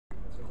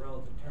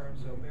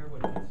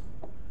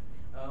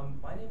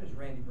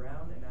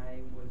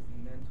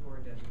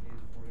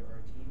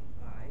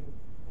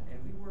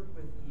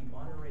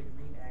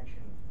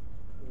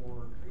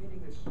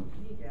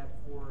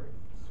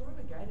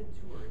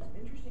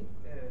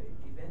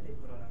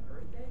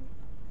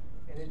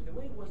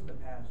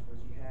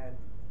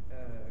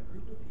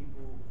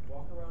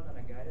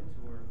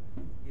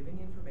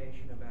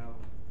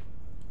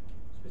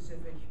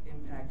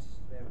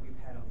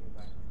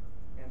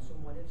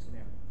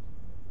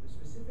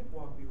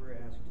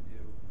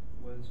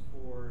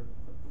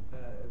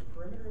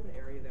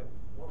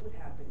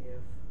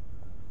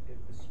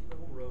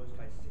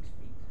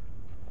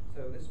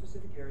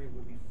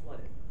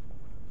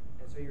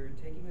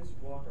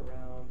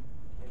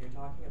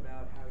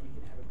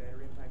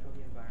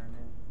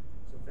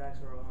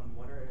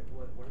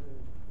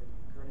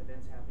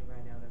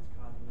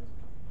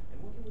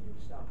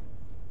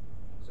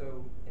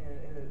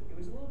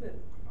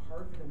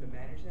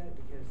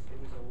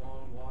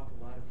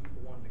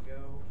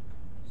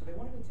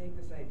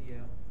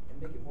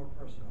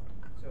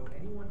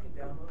can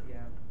download the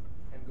app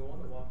and go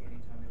on the walk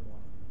anytime they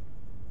want,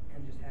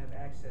 and just have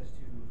access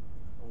to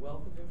a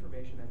wealth of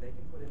information that they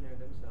can put in there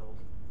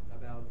themselves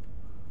about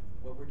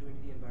what we're doing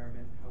to the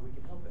environment, how we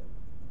can help it,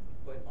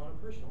 but on a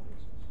personal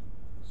basis.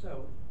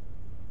 So,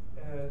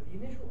 the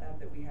initial app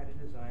that we had to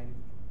design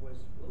was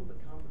a little bit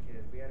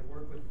complicated. We had to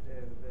work with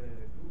the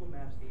Google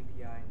Maps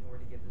API in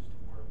order to get this to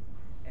work,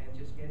 and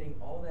just getting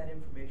all that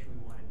information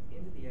we wanted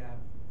into the app,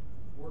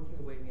 working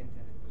the way we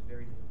intended, was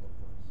very difficult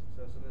for us.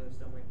 So some of the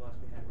stumbling blocks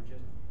we had were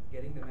just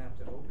getting the map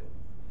to open.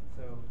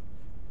 So,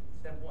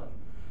 step one,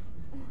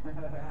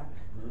 map.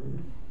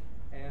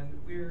 And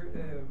we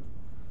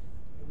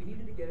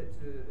needed to get it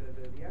to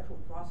the actual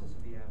process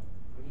of the app.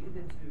 We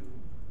needed it to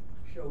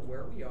show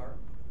where we are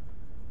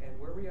and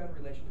where we are in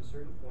relation to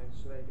certain points,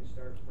 so that it can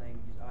start playing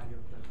these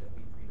audio clips that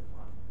we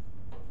predefined.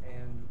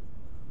 And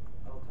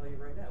I'll tell you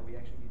right now, we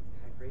actually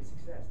had great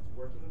success. It's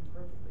working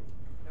perfectly.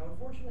 Now,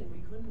 unfortunately,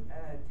 we couldn't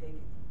take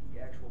the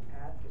actual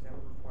path, because that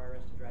would require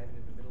us to drive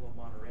into the middle of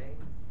Monterey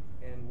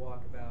and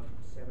walk about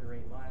 7 or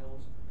 8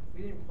 miles.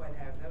 We didn't quite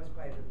have, that was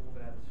quite a little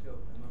bit out of the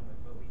scope at the moment,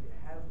 but we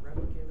have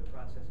replicated the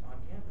process on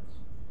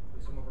campus with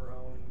some of our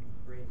own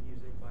great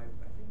music by,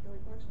 I think, Kelly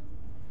Clarkson?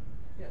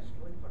 Yes,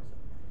 Kelly Clarkson.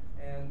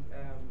 And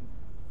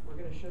we're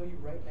going to show you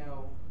right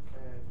now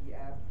the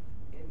app,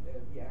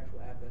 the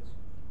actual app that's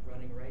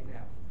running right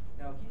now.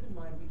 Now, keep in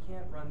mind, we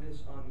can't run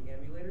this on the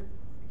emulator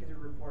because it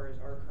requires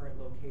our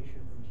current location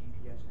from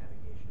GPS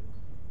navigation,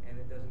 and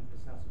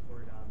it's not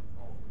supported on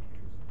all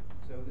computers.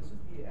 So this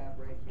is the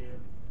app right here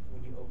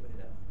when you open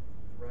it up.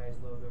 The Rise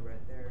logo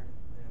right there.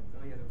 And,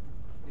 oh yeah, the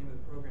name of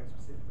the program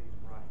specifically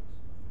is Rise.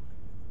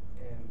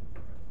 And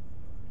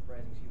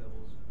rising sea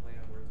levels, play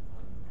on words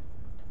upon them.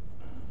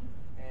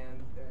 And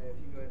if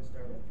you go ahead and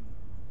start it.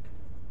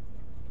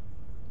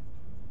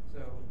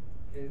 So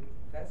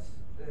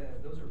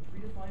those are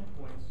predefined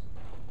points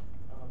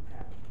on a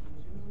path. Can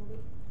you zoom in a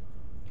little bit?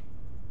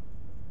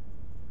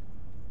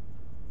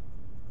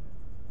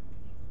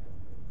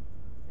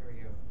 There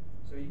we go.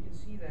 So you can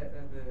see that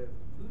the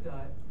blue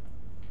dot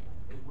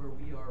is where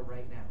we are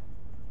right now.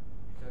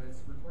 So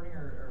it's recording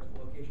our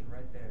location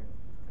right there.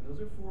 And those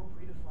are 4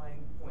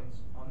 predefined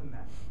points on the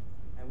map.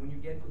 And when you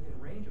get within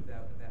range of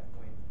that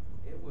point,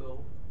 it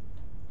will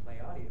play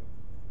audio.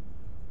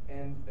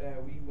 And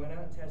we went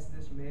out and tested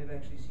this. You may have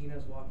actually seen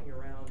us walking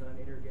around on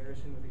Inner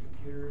Garrison with a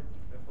computer,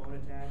 a phone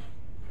attached,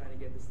 trying to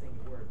get this thing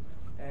to work.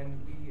 And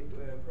we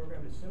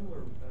programmed a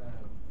similar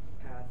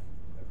path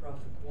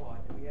across the quad,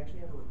 and we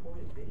actually have a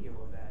recorded video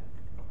of that,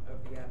 of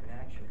the app in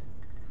action.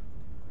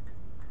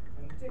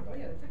 And the ticker, oh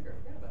yeah, the ticker, I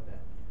forgot about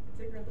that.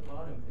 The ticker at the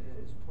bottom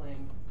is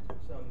playing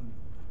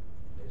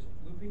is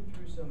looping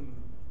through some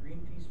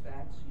Greenpeace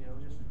facts, you know,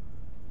 just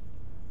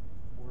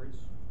words.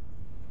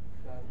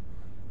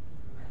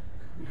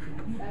 You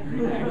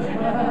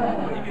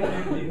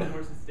can be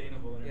more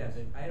sustainable and yes,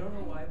 everything. I don't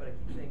know why, but I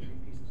keep saying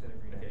Greenpeace instead of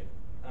Green. Okay.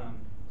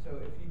 So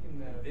if you can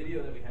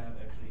video that we have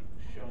actually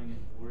showing it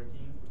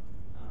working.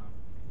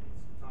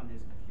 It's on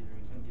his computer.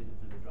 He couldn't get it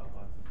through the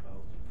Dropbox. The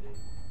file's too big.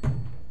 Okay,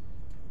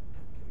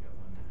 we got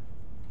one.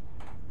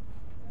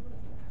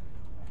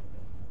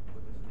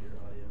 Put this into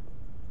your audio.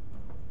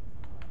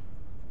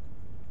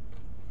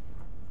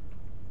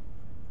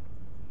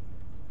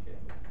 Okay.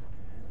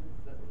 And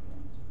is that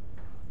working?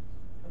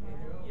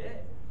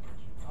 Yeah.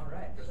 All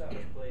right. Press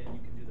play, and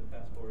you can do the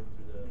fast forward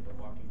through the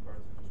walking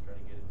parts and just try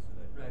to get it so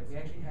that. Right. We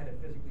actually had to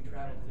physically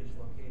travel to these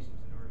locations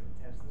in order to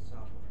test the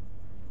software.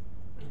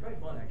 It was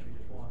quite fun, actually,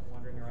 just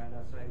wandering around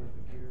outside with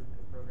the computer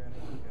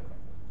programming.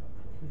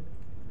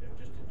 Yeah,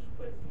 just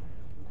play.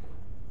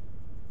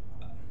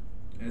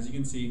 As you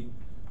can see,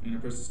 I'm going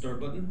to press the start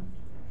button.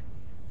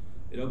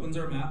 It opens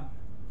our map.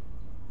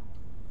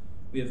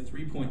 We have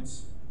 3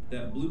 points.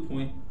 That blue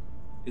point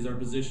is our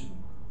position,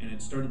 and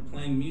it started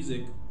playing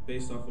music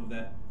based off of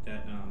that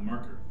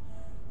marker.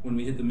 When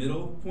we hit the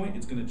middle point,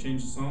 it's going to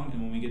change the song,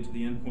 and when we get to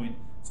the end point,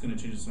 it's going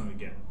to change the song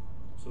again.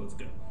 So let's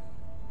go.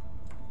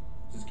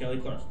 This is Kelly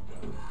Clarkson.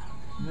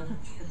 Okay.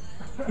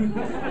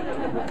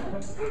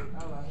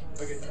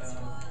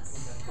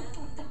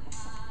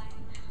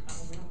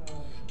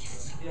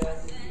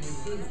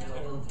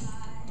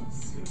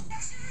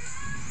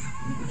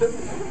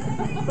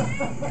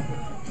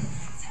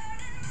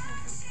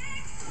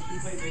 She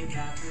played Dave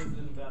Matthews,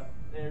 and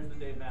there's the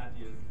Dave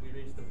Matthews. We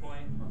reached the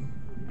point,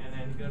 and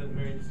then go to the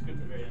very, just go to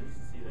the very end just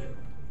to see that.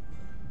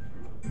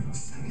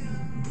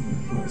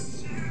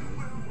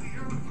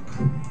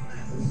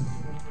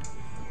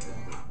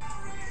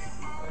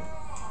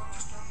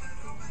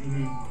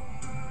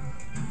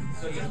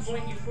 So each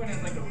point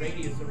has like a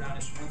radius around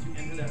it. Once you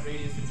enter that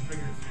radius, it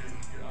triggers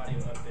your audio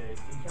update.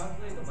 We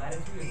calculate the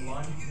latitude and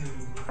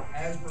longitude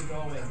as we're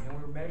going,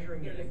 and we're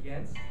measuring it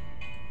against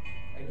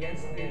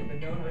the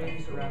known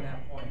radius around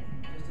that point,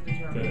 just to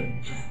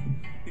determine.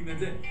 I think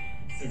that's it.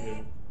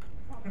 Okay.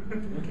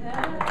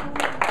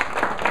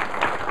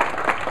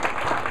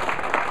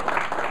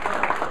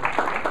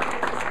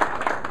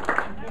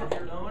 Import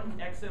your own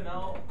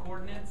XML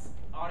coordinates,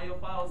 audio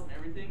files, and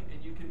everything,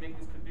 and you can make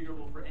this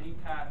configurable for any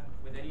path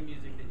with any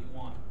music that you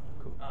want.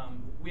 Cool.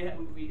 We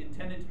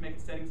intended to make a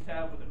settings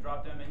tab with a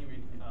drop-down menu where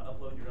you can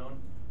upload your own.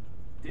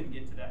 Didn't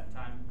get to that in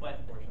time, but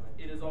Unfortunately.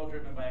 it is all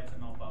driven by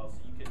XML files,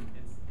 so it's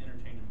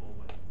interchangeable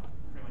with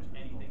pretty much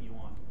anything you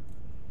want.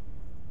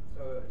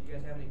 So, do you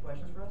guys have any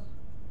questions for us?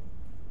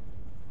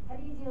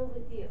 How do you deal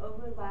with the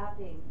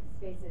overlapping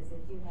spaces if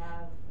you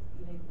have,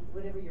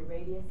 whatever your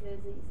radius is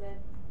that you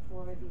said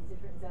for these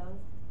different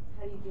zones?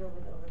 How do you deal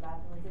with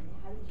overlapping ones, and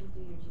how did you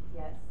do your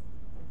GPS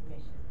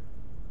information?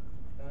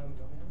 Go ahead.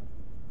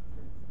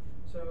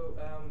 So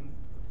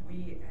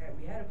we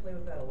had to play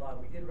with that a lot.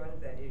 We did run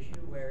into that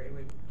issue where it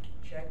would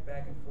check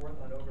back and forth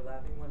on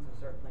overlapping ones and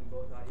start playing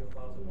both audio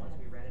files at once.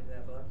 We ran into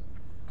that bug.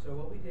 So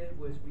what we did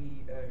was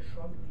we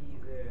shrunk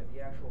the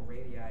actual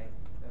radii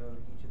of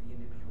each of the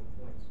individual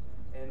points,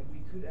 and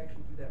we could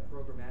actually do that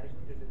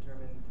programmatically to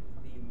determine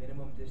the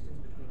minimum distance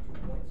between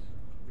 2 points.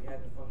 We had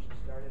the function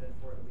started, and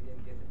we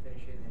didn't get to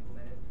finish it and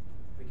implement it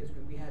because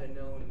we had a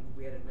known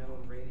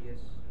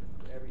radius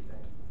for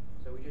everything.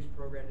 So we just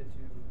programmed it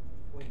to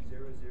 0.00025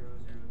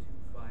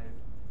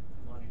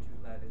 longitude,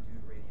 latitude,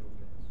 radial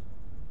units.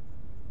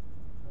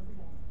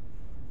 Okay.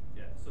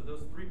 Yeah, so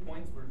those 3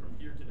 points were from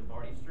here to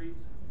DeVarty Street.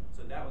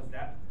 So that was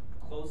that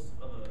close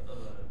of a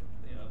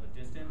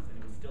distance, and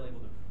it was still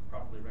able to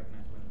properly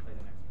recognize when to play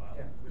the next file.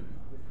 Yeah, it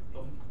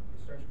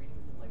starts reading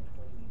within like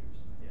 20 meters.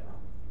 Yeah.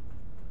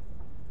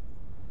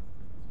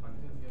 It's fun.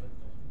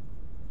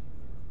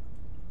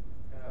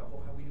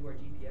 How we do our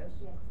GPS?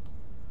 Yes.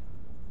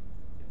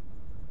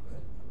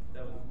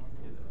 That was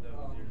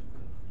yours.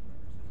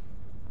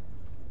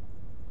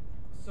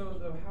 So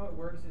how it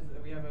works is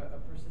that we have a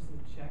persistent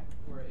check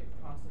where it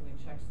constantly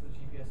checks the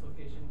GPS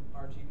location,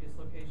 our GPS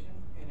location,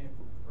 and it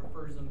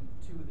refers them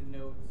to the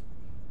nodes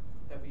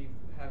that we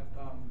have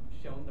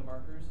shown, the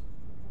markers,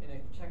 and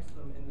it checks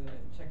them, and then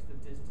it checks the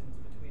distance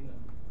between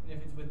them. And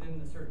if it's within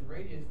the certain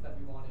radius that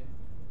we wanted,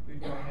 we'd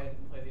go ahead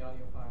and play the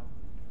audio file.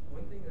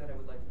 One thing that I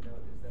would like to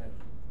note is that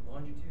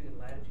longitude and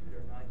latitude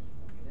are not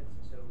equal units,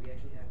 so we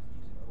actually have to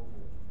use an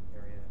oval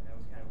area. That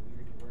was kind of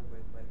weird to work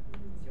with, but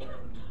it's the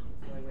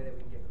only way that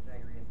we can get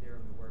Pythagorean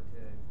theorem to work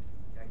to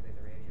calculate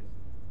the radius.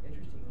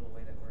 Interesting little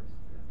way that works.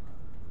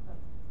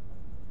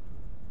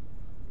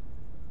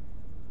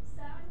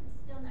 So I'm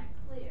still not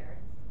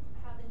clear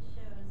how this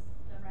shows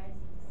the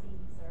rising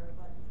seas or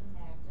what the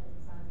impact is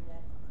on the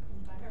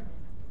environment.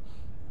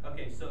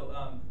 Okay, so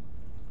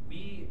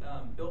we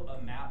built a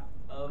map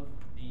of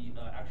the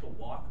actual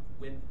walk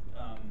with,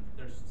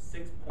 there's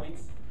 6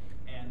 points,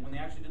 and when they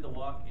actually did the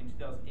walk in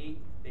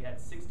 2008, they had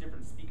 6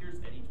 different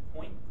speakers at each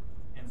point,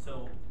 and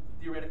so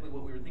theoretically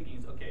what we were thinking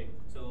is, okay,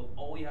 so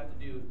all we have to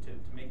do to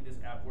make this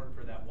app work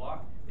for that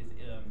walk is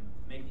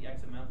make the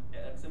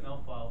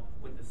XML file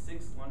with the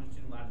 6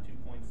 longitude and latitude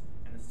points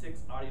and the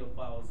 6 audio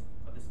files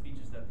of the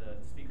speeches that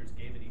the speakers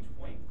gave at each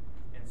point.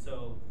 And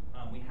so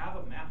we have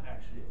a map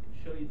actually. I can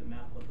show you the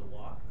map of the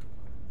walk.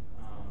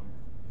 So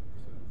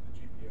the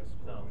GPS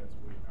coordinates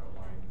would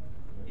outline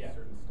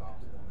certain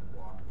stops along the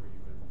block where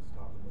you would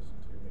stop and listen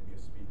to maybe a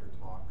speaker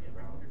talk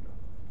about.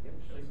 Yep.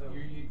 So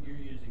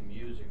you're using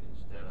music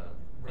instead of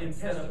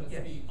Instead of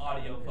Yes. speech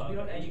audio Because file. we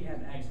don't and you actually can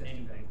have use access to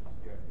anything.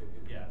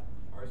 Yeah.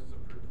 Ours is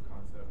a proof of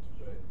concept,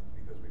 but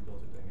because we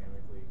built it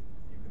dynamically,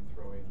 you can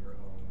throw in your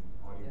own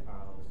audio Yeah.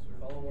 files or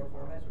Follow video our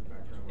format. files or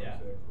background Yeah.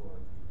 music or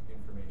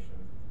information.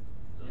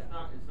 So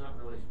it's not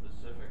really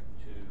specific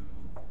to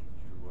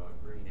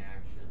green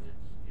action.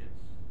 It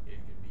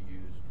can be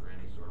used for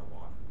any sort of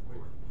walk. We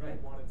Right.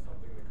 wanted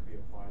something that could be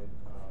applied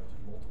to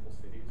multiple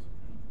cities,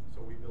 so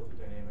we built it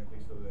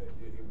dynamically so that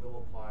it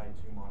will apply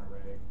to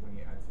Monterey when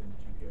he adds in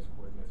GPS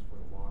coordinates for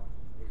the walk.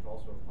 It could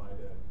also apply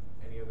to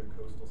any other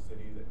coastal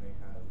city that may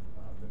have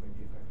that may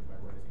be affected by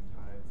rising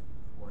tides,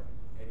 or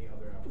any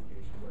other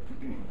application where you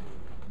want to do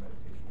a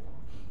meditation walk.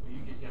 Well,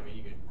 you could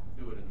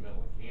do it in the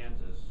middle of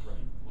Kansas,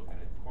 looking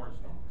at corn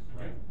stalks.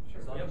 Right.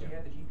 As long as you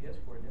have the GPS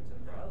coordinates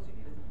and the files you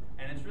needed.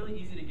 And it's really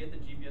easy to get the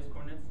GPS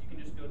coordinates. You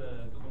can just go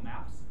to Google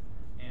Maps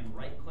and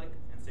right click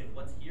and say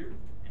what's here,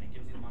 and it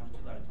gives you the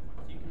longitude latitude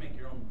one. So you can make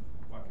your own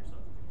walk yourself.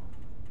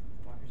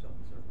 Walk yourself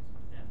in circles.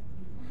 Yeah.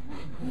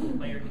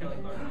 Play your Kelly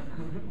Clarkson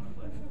if you want to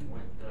play.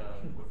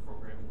 What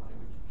programming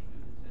language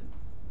is this in?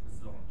 This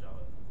is all in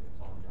Java.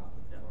 It's all in Java.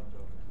 Yeah. I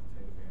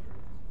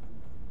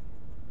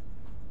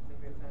I think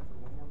we have time for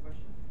one more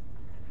question.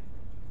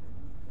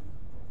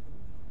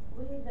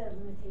 What are the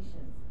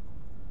limitations?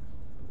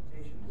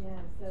 Limitations.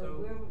 Yeah,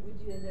 so where would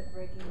you end up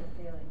breaking or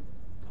failing?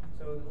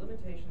 So the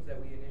limitations that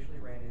we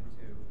initially ran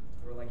into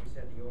were, like you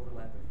said, the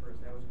overlap at first.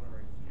 That was one of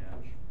our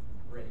huge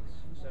breaks.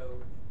 So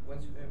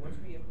once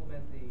we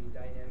implement the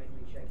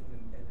dynamically checking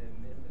the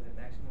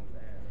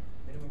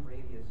minimum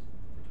radius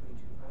between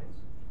 2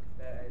 points,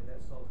 that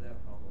solves that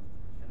problem.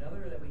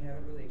 Another that we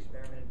haven't really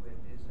experimented with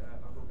is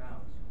upper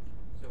bounds.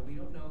 So we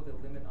don't know the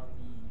limit on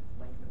the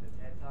length of the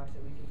TED Talks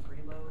that we can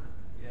preload,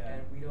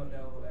 and we don't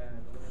know the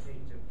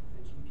limitations of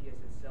the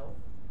GPS itself.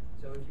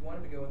 So if you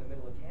wanted to go in the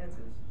middle of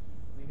Kansas,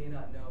 we may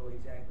not know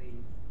exactly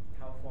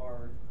how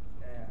long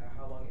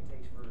it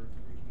takes for you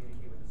to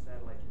communicate with the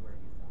satellite to where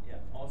you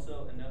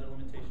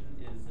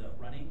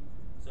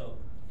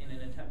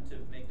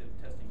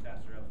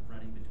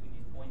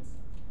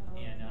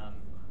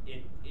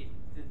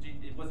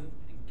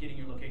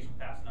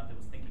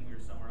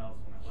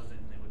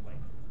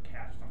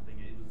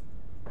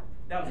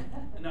That was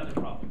another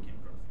problem we came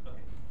across.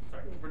 Okay,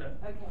 sorry, we're done.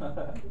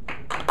 Okay.